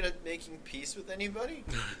 He's not good at making peace with anybody.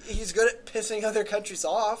 He's good at pissing other countries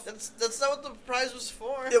off. That's not what the prize was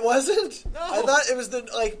for. It wasn't? No. I thought it was the,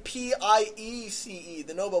 PIECE,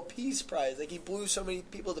 the Nobel Peace Prize. Like, he blew so many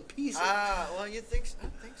people to pieces. Well, you think so? I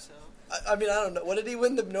don't think so. I mean, I don't know. What did he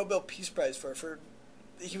win the Nobel Peace Prize for?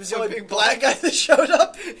 He was the For only being black black? guy that showed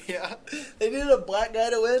up? Yeah. They needed a black guy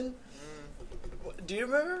to win? Do you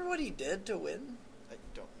remember what he did to win? I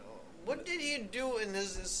don't know. What did he do in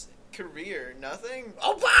his career? Nothing?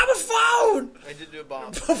 Obama phone! I did do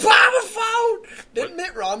Obama. Obama phone! Didn't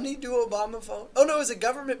Mitt Romney do Obama phone? Oh, no, it was a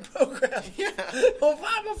government program. Yeah.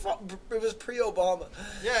 Obama phone. It was pre-Obama.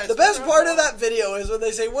 Yeah. The best part of that video is when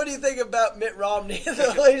they say, what do you think about Mitt Romney? And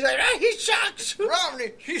the lady's like, he sucks.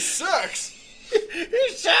 Romney, he sucks. He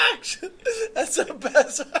sucks. That's the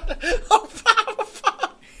best. Obama phone.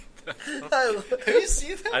 Have you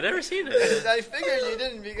seen that? I've never seen it. I figured you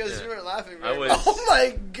didn't because you were laughing. I was. Oh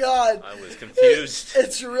my god! I was confused.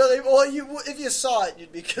 It's really well. If you saw it,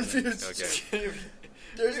 you'd be confused. Okay.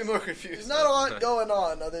 There's more confused. There's not a lot going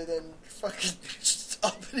on other than fucking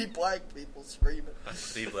uppity black people screaming.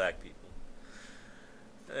 Uppity black people.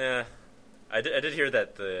 Yeah, I did hear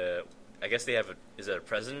that I guess they have is it a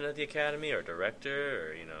president of the academy or a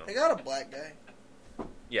director or They got a black guy.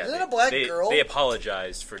 Yeah, Isn't it a black girl? They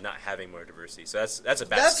apologized for not having more diversity, so that's a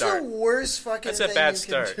bad That's start. The worst fucking. That's thing a bad you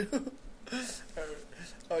start. Can do.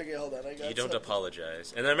 Okay, hold on. I got. You don't something.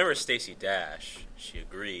 apologize, and I remember Stacey Dash. She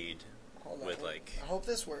agreed with I hope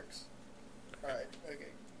this works. All right. Okay.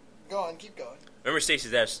 Go on. Keep going. Remember Stacey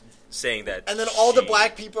Dash saying that, and then all the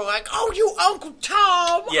black people are like, "Oh, you Uncle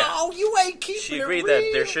Tom! Yeah. Oh, you ain't keeping She it agreed real."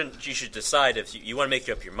 that you should decide if you want to make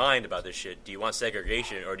up your mind about this shit. Do you want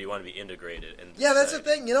segregation or do you want to be integrated? And yeah, that's the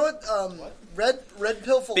thing. You know what? Red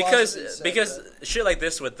pill philosophy. Because shit like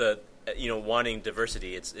this with the wanting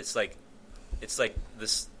diversity, it's like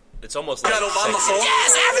this. It's almost like Obama phone.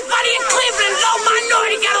 Yes, everybody in Cleveland, low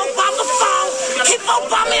minority got Obama phone. Keep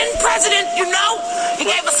Obama in president, He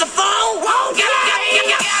gave us a phone. Whoa, got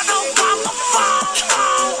Obama phone.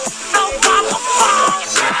 Obama phone.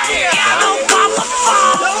 Got Obama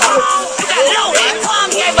phone. That low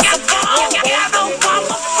income gave us a phone. Got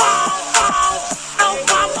Obama phone.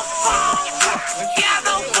 Obama phone. Got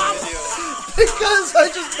Obama phone. Because I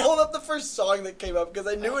just pulled up the first song that came up because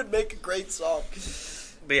I knew it'd make a great song.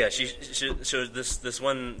 But yeah, so this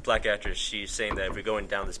one black actress, she's saying that if we're going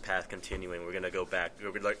down this path, continuing, we're gonna go back.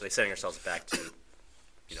 We're like setting ourselves back to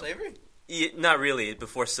slavery. Yeah, not really.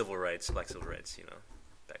 Before civil rights, black civil rights,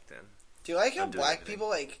 back then. Do you like how black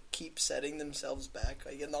people keep setting themselves back?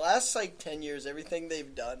 Like in the last 10 years, everything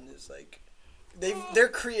they've done is they're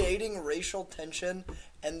creating racial tension,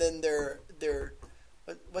 and then they're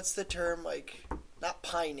what's the term, not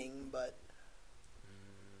pining, but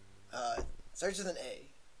starts with an A.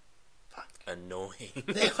 Fuck. Annoying.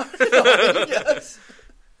 They are annoying, yes.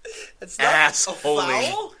 It's not assholing.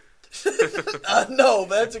 A foul? No,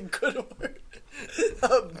 that's a good word.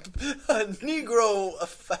 A Negro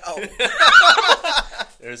foul.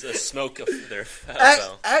 There's a smoke of their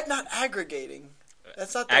foul. Not aggregating.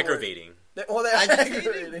 That's not the aggravating. Word. Well, they're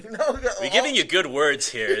aggravating. No, we're giving you good words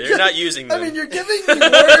here. They're not using them. I mean, you're giving me words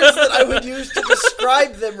that I would use to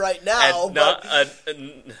describe them right now. And not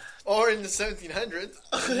or in the 1700s,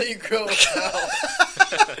 Negro foul.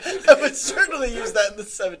 I would certainly use that in the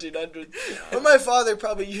 1700s. But my father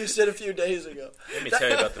probably used it a few days ago. Let me tell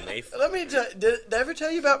you about the Mayflower. Let me tell. Did I ever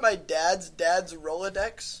tell you about my dad's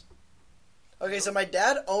Rolodex? Okay, so my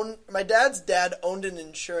dad's dad owned an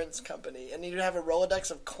insurance company, and he'd have a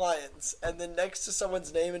Rolodex of clients, and then next to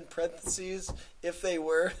someone's name in parentheses, if they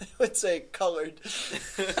were, they would say colored.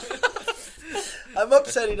 I'm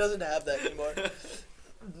upset he doesn't have that anymore.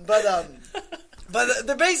 But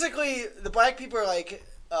they're basically, the black people are like,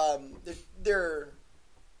 they're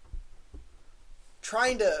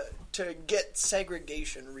trying to get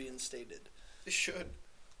segregation reinstated. They should.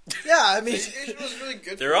 Yeah, I mean, it was really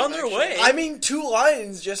good. They're on their way. I mean, 2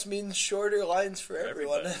 lines just means shorter lines for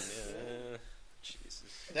everyone. Yeah. Jesus.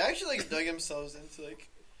 They actually dug themselves into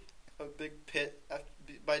a big pit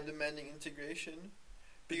by demanding integration,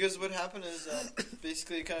 because what happened is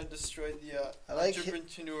basically it kind of destroyed the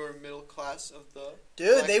entrepreneur middle class of the.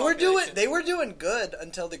 Dude, they were doing good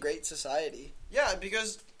until the Great Society. Yeah,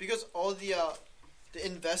 because all the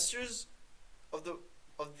investors of the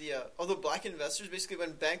black investors basically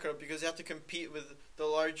went bankrupt because they had to compete with the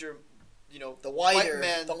larger, the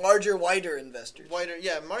larger, wider investors.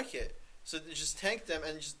 Market. So they just tanked them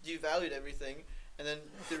and just devalued everything, and then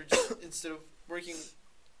they were just instead of working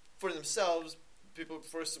for themselves, people were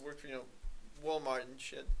forced to work for Walmart and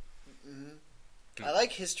shit. Mm-hmm. I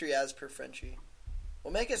like history as per Frenchy.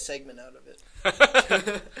 We'll make a segment out of it.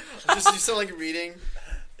 Just do some reading.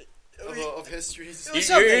 Of history.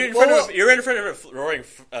 You're in front of a roaring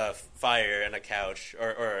fire and a couch,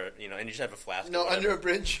 or and you just have a flask. No, under a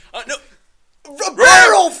bridge. No, a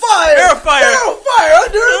barrel fire. Barrel fire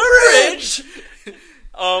under a bridge.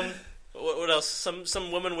 What else?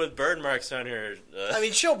 Some woman with burn marks on her. I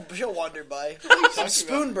mean, she'll wander by. Some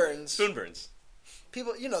spoon burns. Spoon burns.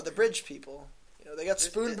 People, the bridge people. They got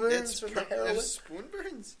spoon burns from the heroin. Spoon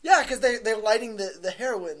burns? Yeah, because they're lighting the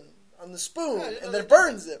heroin on the spoon, Yeah, and then it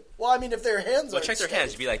burns them. Well, I mean, if their hands Well, are check their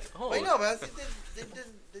hands. You'd be like, oh. Wait, no, man. They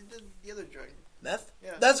did the other drug. Meth?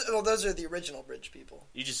 Yeah. Those are the original bridge people.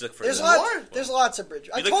 You just look for There's them. there's lots of bridge.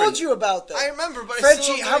 I look told for- you about that. I remember, but I Frenchy,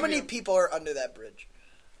 still don't how believe many you. people are under that bridge?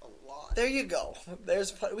 A lot. There you go.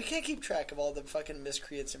 We can't keep track of all the fucking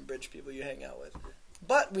miscreants and bridge people you hang out with.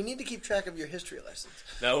 But we need to keep track of your history lessons.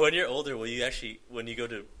 Now, when you're older, will you actually, when you go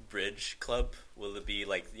to bridge club, will it be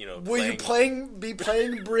like, Will you be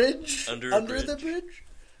playing bridge Under the bridge?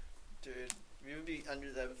 Dude, we would be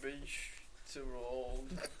under that bridge till we're old.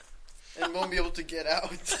 And won't be able to get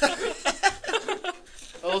out.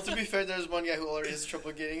 Well, to be fair, there's one guy who already has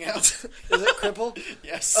trouble getting out. Is it crippled?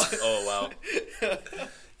 Yes. Oh, wow.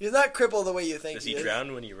 He's not crippled the way you think. Does he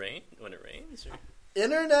drown when it rains? Or?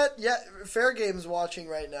 Internet, yeah. Fair Game's watching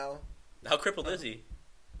right now. How crippled is he?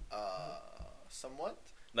 Somewhat.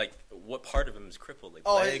 Like, what part of him is crippled? Like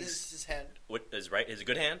legs? His hand. What is right? His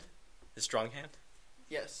good hand? His strong hand?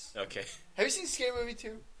 Yes. Okay. Have you seen Scary Movie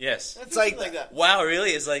 2? Yes. It's like that. Wow, really?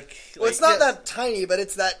 It's like... Well, it's not that tiny, but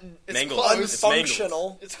it's that mangled.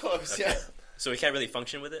 unfunctional. It's close, Okay. yeah. So he can't really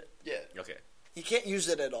function with it? Yeah. Okay. He can't use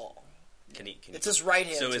it at all. Can he? It's his right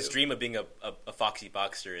hand, So his too. dream of being a foxy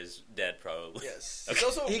boxer is dead, probably. Yes. Okay. It's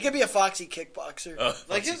also, He could be a foxy kickboxer. Oh,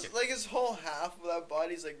 like foxy his whole half of that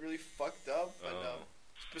body's like really fucked up, but Oh.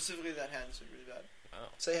 specifically that hand's really bad. Wow.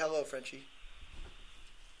 Say hello, Frenchy.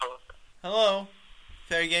 Hello.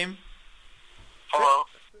 Fair game. Hello.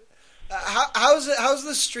 How's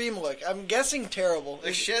the stream look? I'm guessing terrible.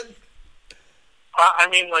 Like shit. I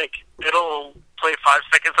mean, like, it'll play 5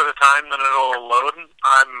 seconds at a time, then it'll load.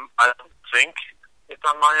 I don't think it's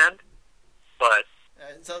on my end, but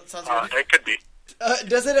It sounds good. it could be.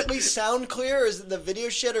 Does it at least sound clear, or is it the video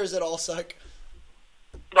shit, or is it all suck?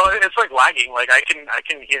 No, it's like lagging. Like I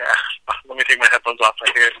can hear. Let me take my headphones off.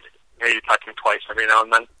 I hear you talking twice every now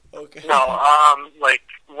and then. Okay. No, like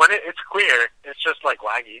when it's clear, it's just like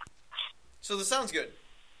laggy. So the sound's good.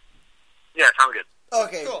 Yeah, it sounds good.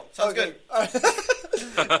 Okay. Cool. Sounds good.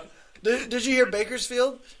 Did you hear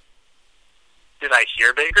Bakersfield? Did I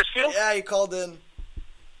hear Bakersfield? Yeah, he called in.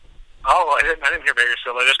 Oh, I didn't hear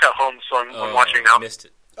Bakersfield. I just got home, so I'm watching now. Missed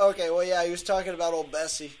it. Okay, well, yeah, he was talking about old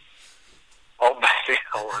Bessie. Oh, Bessie.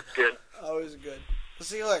 Oh, that's good. Always good.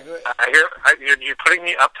 See, look. You're putting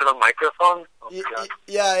me up to the microphone? Oh, God.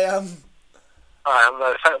 Yeah, I am.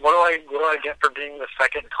 What do I get for being the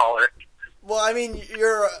second caller? Well, I mean,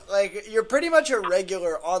 you're pretty much a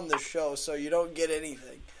regular on the show, so you don't get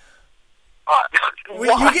anything.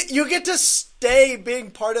 You get to stay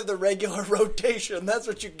being part of the regular rotation. That's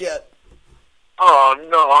what you get. Oh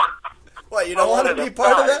no! What, you don't want to be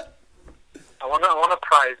part of that? I want a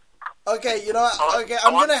prize. Okay, you know what? Okay,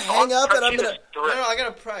 I'm gonna hang up and I'm gonna. No, I got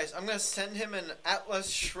a prize. I'm gonna send him an Atlas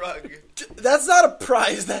shrug. That's not a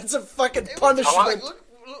prize. That's a fucking punishment. Look,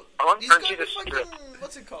 I want he's Frenchy got to fucking, strip.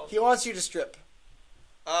 what's it called? He wants you to strip.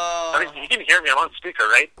 I mean, you can hear me. I'm on speaker,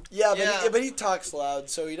 right? Yeah, Yeah. but he talks loud,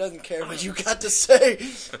 so he doesn't care what you got to say.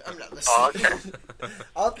 I'm not listening.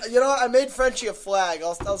 Oh, okay. You know what? I made Frenchy a flag.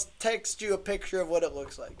 I'll text you a picture of what it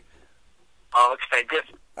looks like. Oh, okay, good.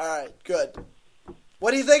 All right, good.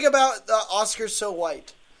 What do you think about Oscar So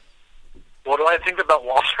White? What do I think about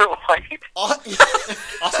Walter White?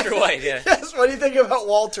 Oscar White, yeah. Yes, what do you think about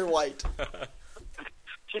Walter White?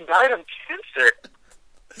 He died of cancer.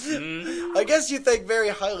 I guess you think very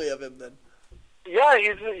highly of him then. Yeah,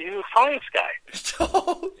 he's a science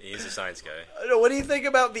guy. He's a science guy. I don't know, what do you think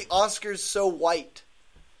about the Oscars So White?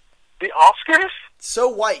 The Oscars? So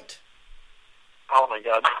White. Oh my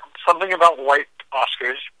God! Something about white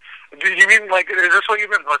Oscars. Do you mean like is this what you've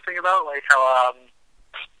been listening about? Like how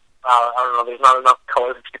I don't know. There's not enough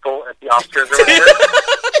colored people at the Oscars or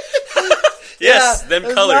whatever. Yes, Yeah, them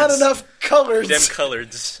there's coloreds. not enough colors. Them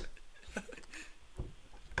coloreds.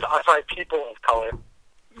 Sorry, people of color.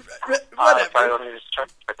 Whatever. Sorry, let me just check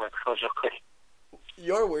my clothes real quick.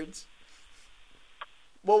 Your words.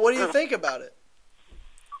 Well, what do you think about it?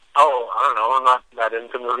 Oh, I don't know. I'm not that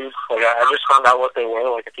into movies. Like I just found out what they were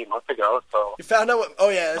like a few months ago. So You found out what? Oh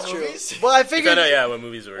yeah, that's Movies? true. Well, I You figured. found out, yeah, what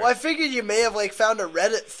movies were. Well, I figured you may have like found a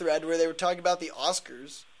Reddit thread where they were talking about the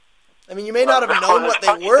Oscars. I mean, you may not have known what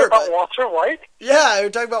they were, about but Walter White. yeah, we were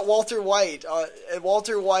talking about Walter White. And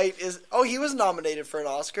Walter White is he was nominated for an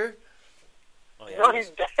Oscar. Oh, yeah, No, he's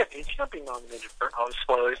dead. He can't be nominated for. Oh,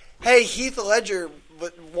 spoilers. Hey, Heath Ledger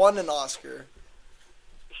won an Oscar.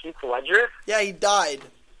 Heath Ledger. Yeah, he died.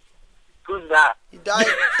 Who's that? He died.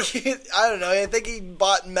 I don't know. I think he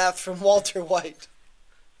bought meth from Walter White.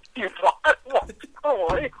 You bought Walter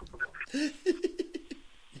White?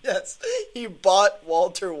 Yes, He bought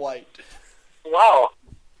Walter White. Wow.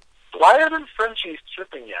 Why isn't Frenchy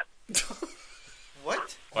stripping yet?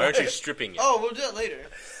 What? Why aren't you stripping it? Oh, we'll do it later.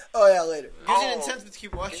 Oh, yeah, later. Gives you an incentive to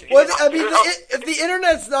keep watching. Well, I mean, if the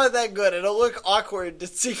internet's not that good, it'll look awkward to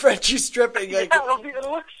see Frenchy stripping. Like, Yeah,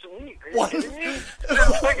 it'll look sweet. Are you What? kidding me?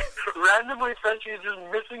 Just, like, randomly Frenchy is just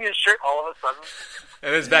missing his shirt all of a sudden.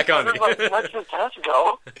 And it's back on. And then, like, lets his pants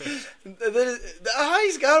go.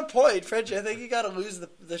 He's got a point, Frenchy. I think you got to lose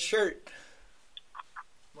the shirt.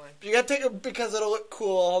 Why? You got to take it because it'll look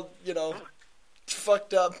cool, all,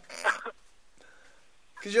 fucked up.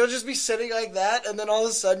 Because you'll just be sitting like that, and then all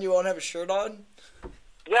of a sudden you won't have a shirt on.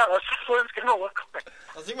 Yeah, that's just what it's gonna look like.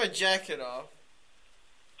 I'll take my jacket off.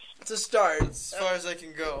 It's a start. As far as I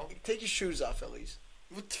can go. Take your shoes off, at least.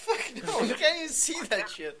 What the fuck? No, you can't even see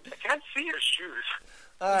that shit. I can't see your shoes.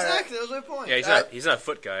 All right. Exactly, that was my point. Yeah, he's not a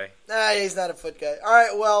foot guy. Nah, he's not a foot guy. All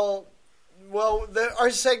right, well,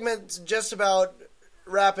 our segment's just about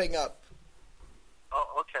wrapping up.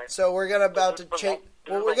 Oh, okay. So we're about to change.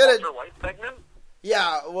 Well, we're gonna. gonna. Walter White segment?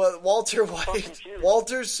 Yeah, well, Walter White. confused.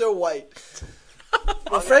 Walter's so white.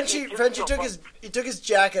 Well, Frenchy took his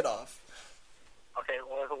jacket off. Okay,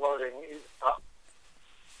 well, it's loading.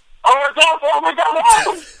 Oh, it's off! Oh my god!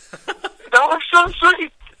 Oh! That was so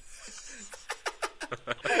sweet!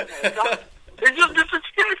 Oh my god. It just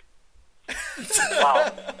disappeared!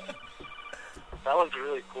 Wow. That was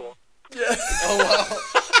really cool. Yeah. Oh, wow.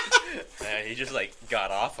 Yeah, he just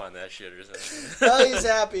got off on that shit or something. Now he's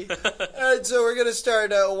happy. All right, so we're gonna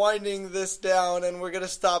start winding this down, and we're gonna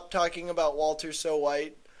stop talking about Walter So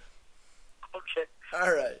White. Okay.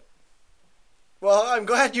 All right. Well, I'm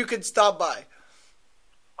glad you could stop by.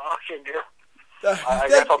 Okay, good. I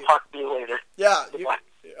guess I'll talk to you later. Yeah. Goodbye.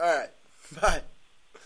 All right. Bye.